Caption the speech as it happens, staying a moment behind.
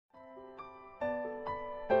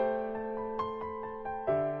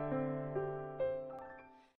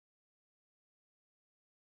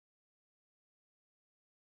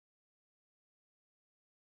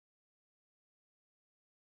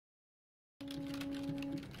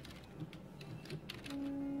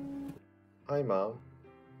Hi, Mom.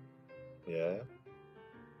 Yeah?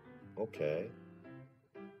 Okay.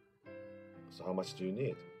 So how much do you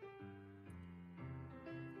need?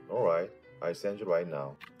 Alright, I send you right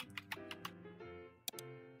now.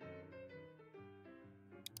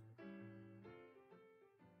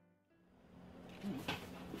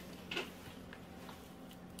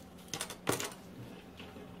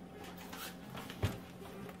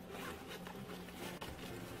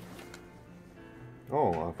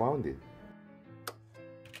 Oh, I found it.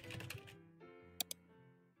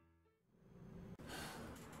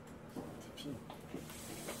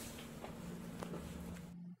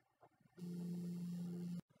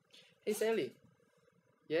 Hey Sally.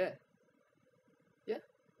 Yeah. Yeah,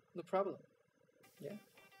 no problem. Yeah.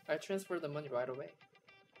 I transfer the money right away.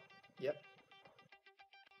 Yep.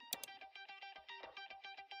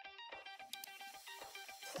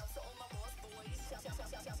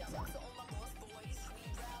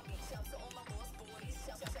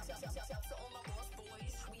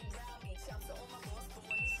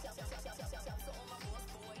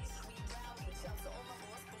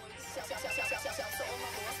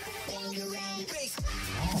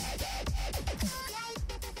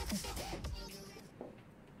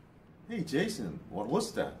 Hey, Jason, what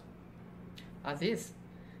was that? This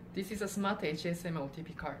is a Smart HSM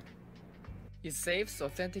OTP card. It saves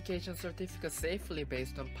authentication certificates safely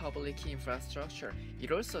based on public key infrastructure.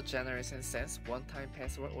 It also generates and sends one-time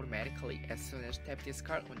password automatically as soon as you tap this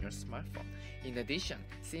card on your smartphone. In addition,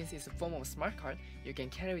 since it's a form of smart card, you can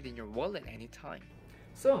carry it in your wallet anytime.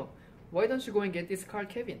 So, why don't you go and get this card,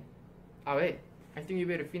 Kevin? Ah wait, I think you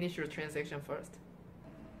better finish your transaction first.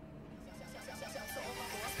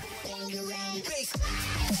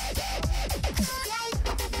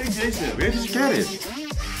 Hey, Jason, where did you get it?